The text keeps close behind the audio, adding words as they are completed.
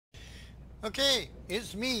Okay,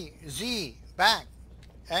 it's me, Z, back.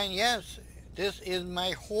 And yes, this is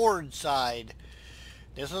my Horde side.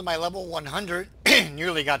 This is my level 100,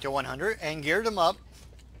 nearly got to 100, and geared them up.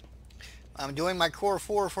 I'm doing my core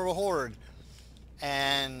 4 for a Horde.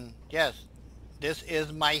 And yes, this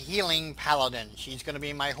is my healing Paladin. She's going to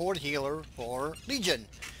be my Horde healer for Legion.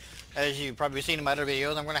 As you've probably seen in my other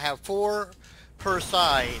videos, I'm going to have 4 per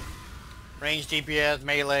side. Range DPS,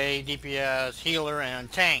 melee, DPS, healer,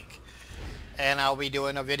 and tank. And I'll be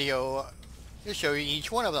doing a video to show you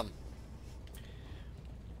each one of them.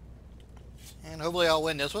 And hopefully I'll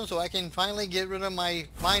win this one so I can finally get rid of my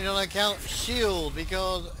find an account shield,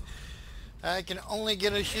 because I can only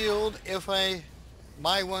get a shield if I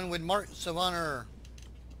buy one with Marks of Honor.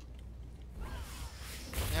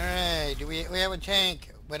 Alright, we have a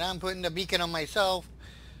tank, but I'm putting the beacon on myself,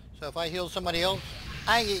 so if I heal somebody else,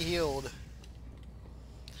 I get healed.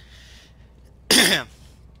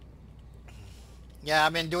 Yeah,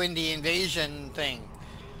 I've been doing the invasion thing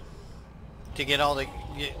to get all the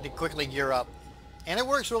quickly gear up, and it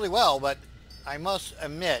works really well, but I must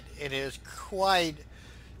admit it is quite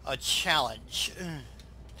a challenge,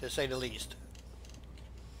 to say the least.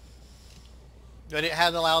 But it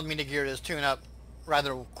has allowed me to gear this tune up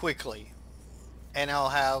rather quickly, and I'll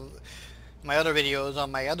have my other videos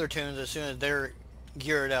on my other tunes as soon as they're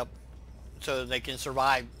geared up so they can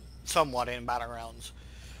survive somewhat in battlegrounds.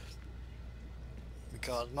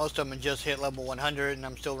 Because most of them just hit level 100 and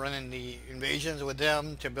I'm still running the invasions with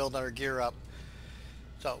them to build our gear up.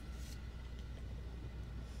 So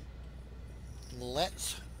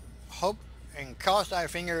let's hope and cross our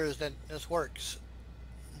fingers that this works.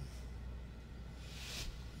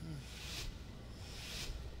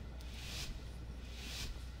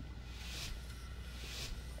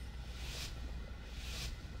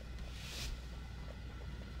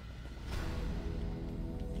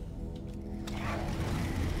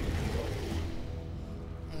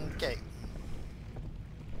 Okay.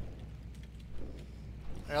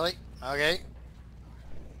 Really? Okay.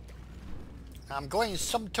 I'm going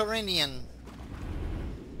subterranean.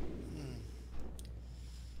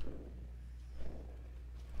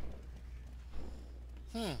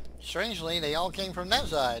 Strangely, they all came from that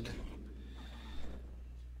side.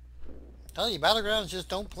 Tell you, battlegrounds just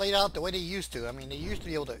don't play out the way they used to. I mean, they used to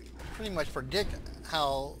be able to pretty much predict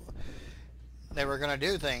how they were going to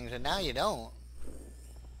do things, and now you don't.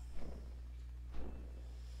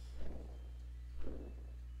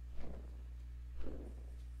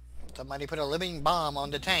 Somebody put a living bomb on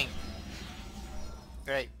the tank.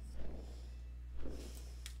 Great.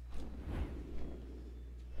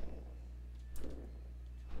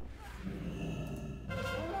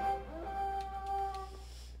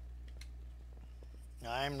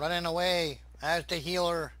 I'm running away as the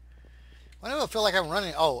healer. Why do I feel like I'm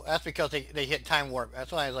running? Oh, that's because they hit time warp.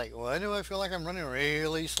 That's why I was like, why do I feel like I'm running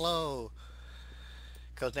really slow?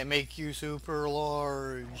 Because they make you super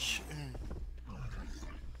large.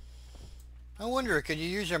 I wonder, could you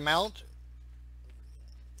use your mount?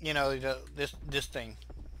 You know, this thing.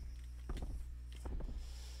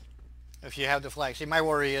 If you have the flag. See, my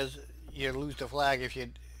worry is you lose the flag if you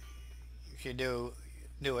do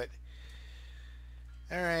it.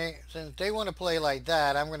 Alright, since they want to play like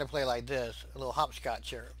that, I'm going to play like this. A little hopscotch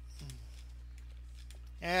here.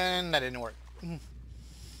 And that didn't work.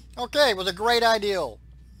 Okay, it was a great idea.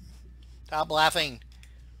 Stop laughing.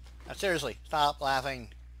 Seriously, stop laughing.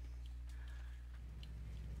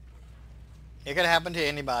 It could happen to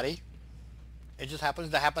anybody. It just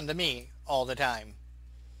happens to happen to me all the time.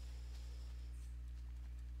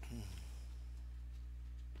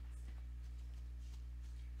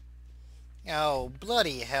 Oh,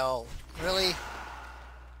 bloody hell. Really?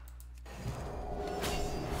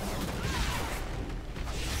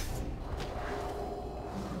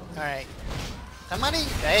 Alright. Somebody,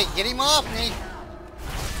 hey, get him off me.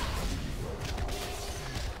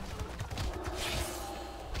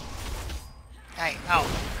 Hey, oh.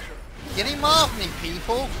 Get him off me,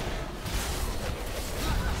 people.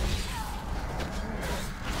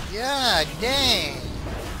 God dang.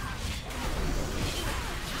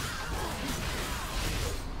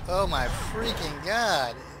 Oh my freaking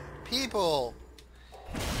God. People.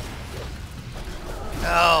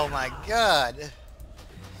 Oh my God.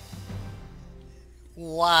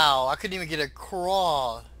 Wow, I couldn't even get a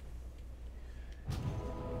crawl.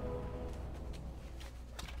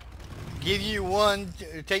 Give you one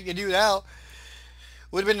to take the dude out.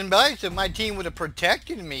 Would have been nice if my team would have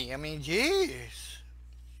protected me. I mean, jeez.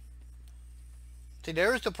 See,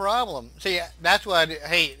 there's the problem. See, that's what I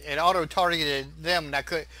hate. It auto-targeted them,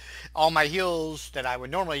 and all my heals that I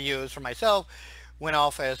would normally use for myself went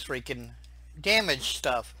off as freaking damage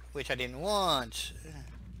stuff, which I didn't want.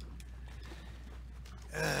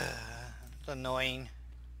 It's annoying.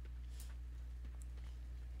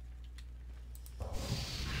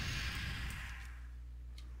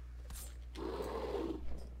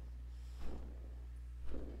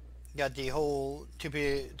 Got the whole too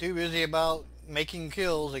busy about making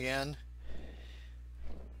kills again.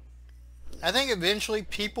 I think eventually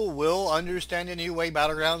people will understand the new way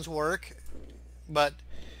Battlegrounds work, but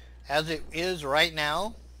as it is right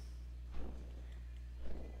now,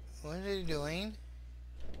 what is it doing?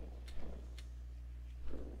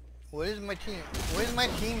 What is my team? What is my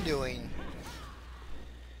team doing?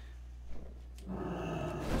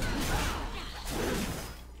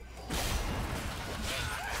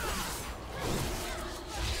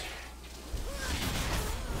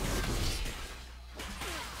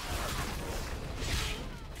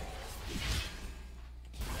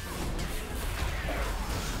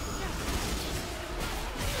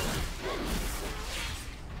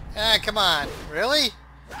 Ah, come on. Really?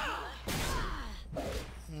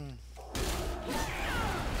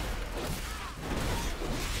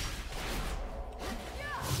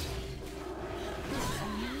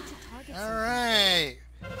 Alright.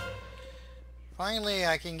 Finally,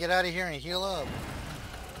 I can get out of here and heal up.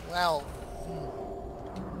 Wow.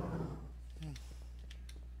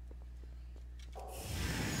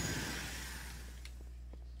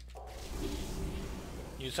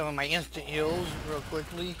 Use some of my instant heals real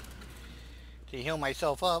quickly to heal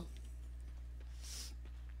myself up.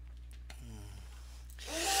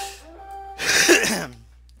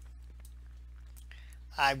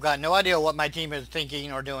 I've got no idea what my team is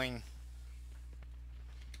thinking or doing.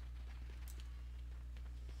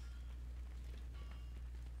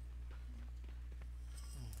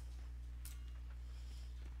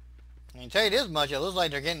 I can tell you this much, it looks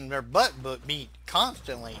like they're getting their butt beat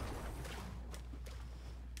constantly.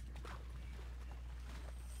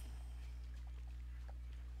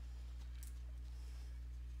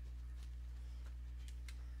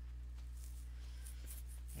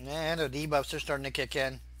 And the debuffs are starting to kick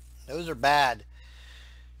in. Those are bad.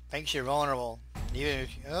 Makes you vulnerable.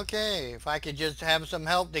 Okay, if I could just have some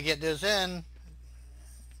help to get this in.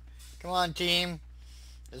 Come on, team.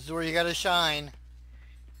 This is where you gotta shine.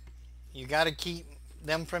 You gotta keep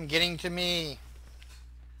them from getting to me.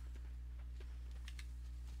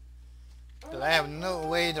 Because I have no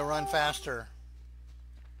way to run faster.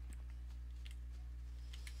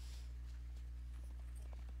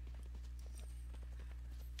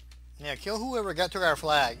 Yeah, kill whoever took our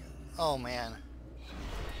flag. Oh man.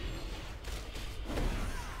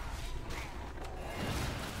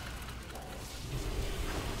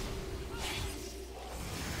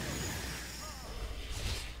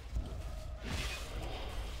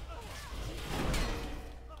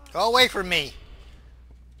 Go away from me.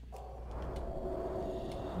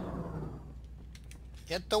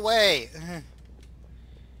 Get the way.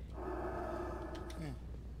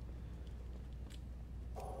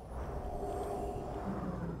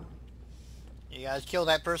 You guys kill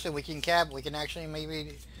that person, we can actually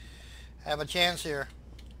maybe have a chance here.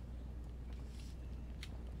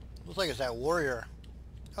 Looks like it's that warrior.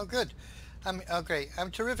 Oh good. Okay, I'm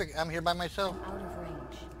terrific. I'm here by myself. Out of range.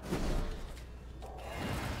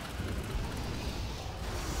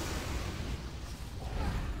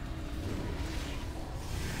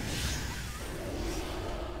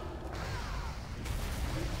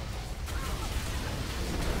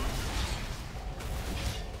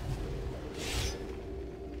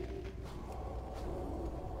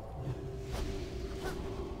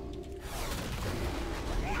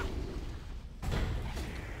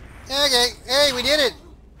 Okay, hey, we did it!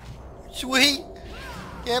 Sweet!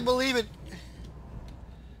 Can't believe it.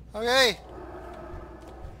 Okay.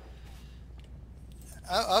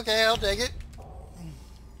 Okay, I'll take it.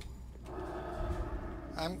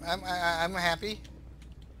 I'm happy.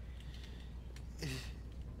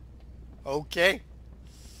 Okay.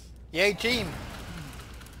 Yay, team.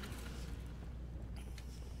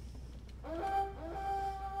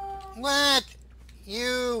 What?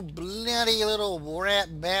 You bloody little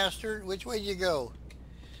rat bastard. Which way did you go?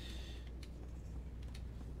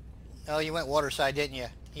 Oh, you went water side, didn't you?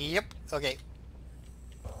 Yep. Okay.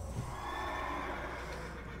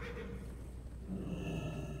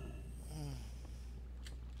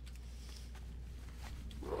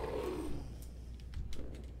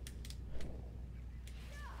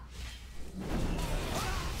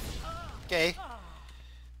 Okay.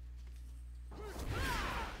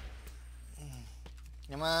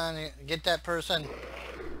 Come on, get that person.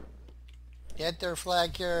 Get their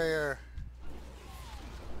flag carrier.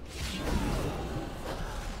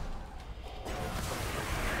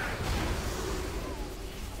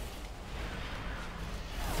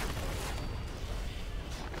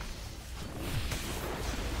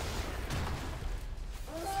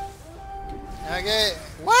 Okay.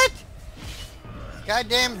 What?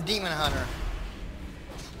 Goddamn demon hunter.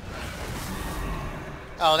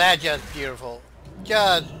 Oh, that's just beautiful.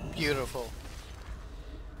 Just beautiful.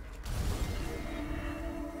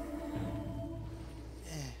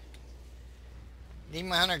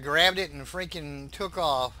 Demon hunter grabbed it and freaking took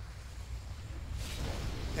off.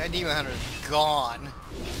 That demon hunter's gone.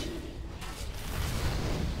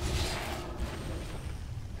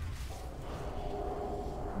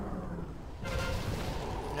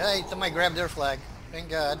 Hey, somebody grabbed their flag. Thank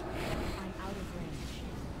God. I'm out of range.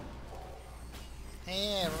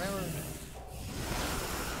 Yeah, remember.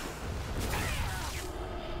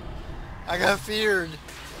 I got feared.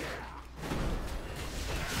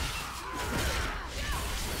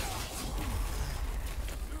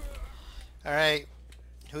 Alright.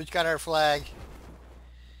 Who's got our flag?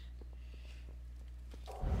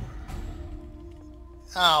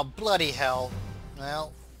 Oh, bloody hell.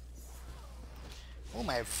 Well. Oh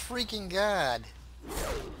my freaking God.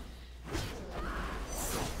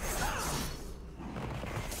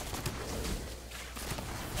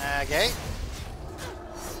 Okay.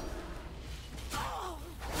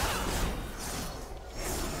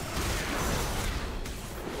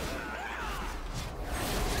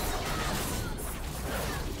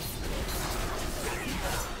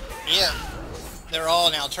 Yeah, they're all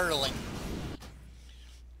now turtling.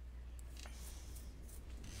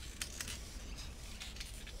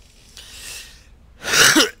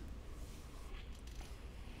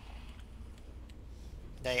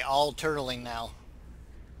 They all turtling now.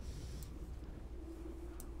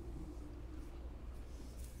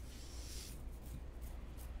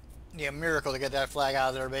 Yeah, miracle to get that flag out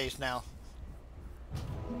of their base now.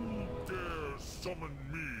 Who dares summon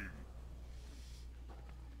me?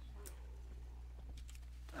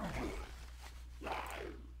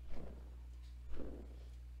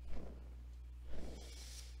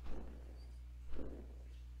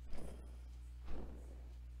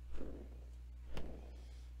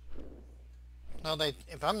 No, they.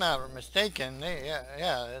 If I'm not mistaken,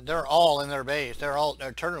 they're all in their base. They're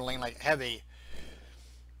turtling like heavy.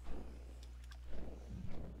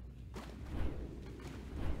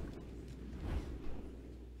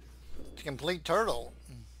 It's a complete turtle.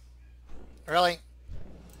 Really?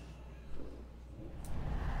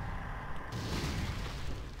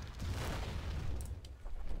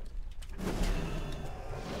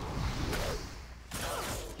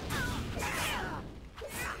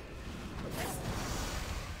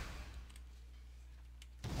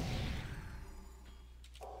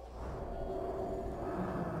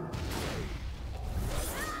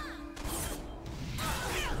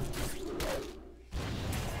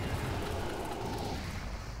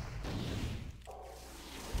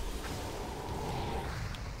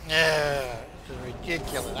 Yeah, this is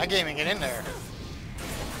ridiculous. I can't even get in there.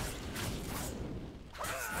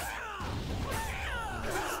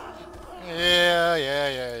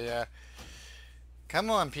 Yeah. Come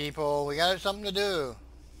on, people. We got something to do.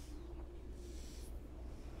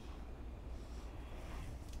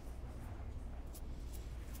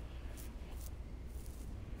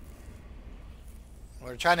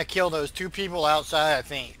 We're trying to kill those two people outside, I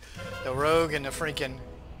think. The rogue and the freaking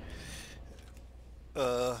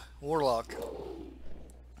warlock.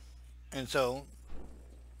 And so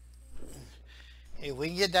if we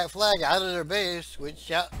can get that flag out of their base,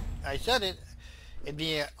 which I said it'd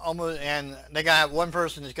be almost, and they got one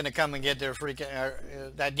person that's going to come and get their freaking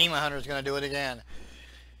that demon hunter is going to do it again,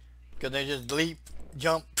 because they just leap,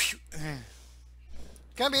 jump. It's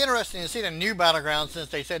going to be interesting to see the new battleground, since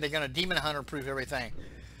they said they're going to demon hunter proof everything.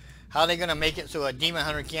 How are they going to make it so a demon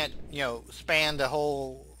hunter can't, span the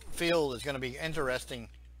whole field is going to be interesting.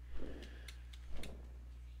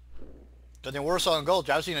 But in Warsaw Gulch,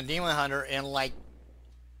 I've seen a demon hunter in like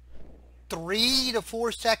 3 to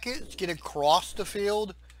 4 seconds get across the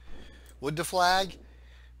field with the flag,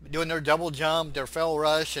 doing their double jump, their fell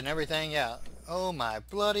rush and everything. Yeah. Oh my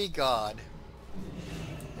bloody God.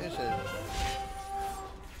 This is...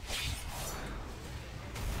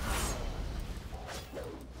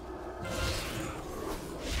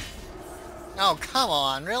 Oh, come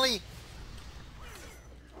on, really?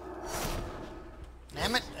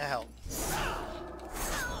 Damn it, the hell.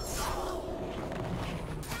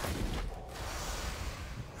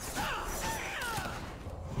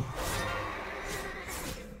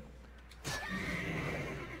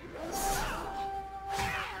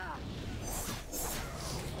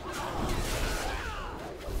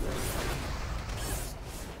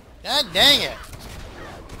 God dang it.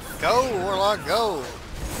 Go, Warlock, go.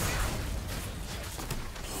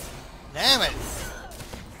 Damn it.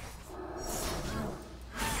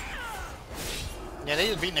 Yeah, they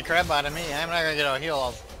just beating the crap out of me. I'm not gonna get a heal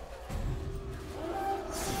off.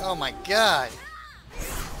 Oh my god.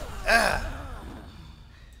 Ugh.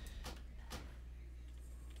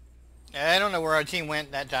 I don't know where our team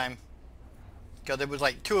went that time. Because there was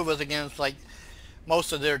like 2 of us against like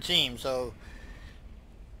most of their team, so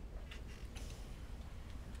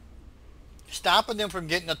stopping them from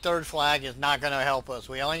getting the 3rd flag is not going to help us.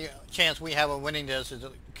 The only chance we have of winning this is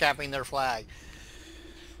capping their flag.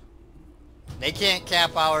 They can't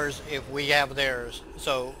cap ours if we have theirs,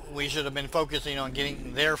 so we should have been focusing on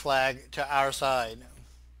getting their flag to our side.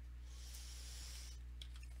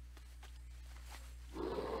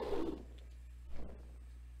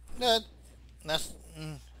 That's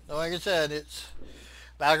like I said, it's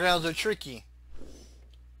battlegrounds are tricky.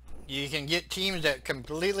 You can get teams that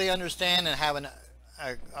completely understand and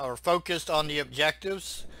are focused on the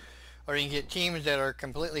objectives, or you can get teams that are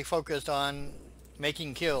completely focused on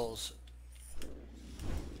making kills.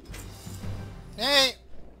 Hey,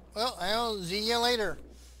 well, I'll see you later.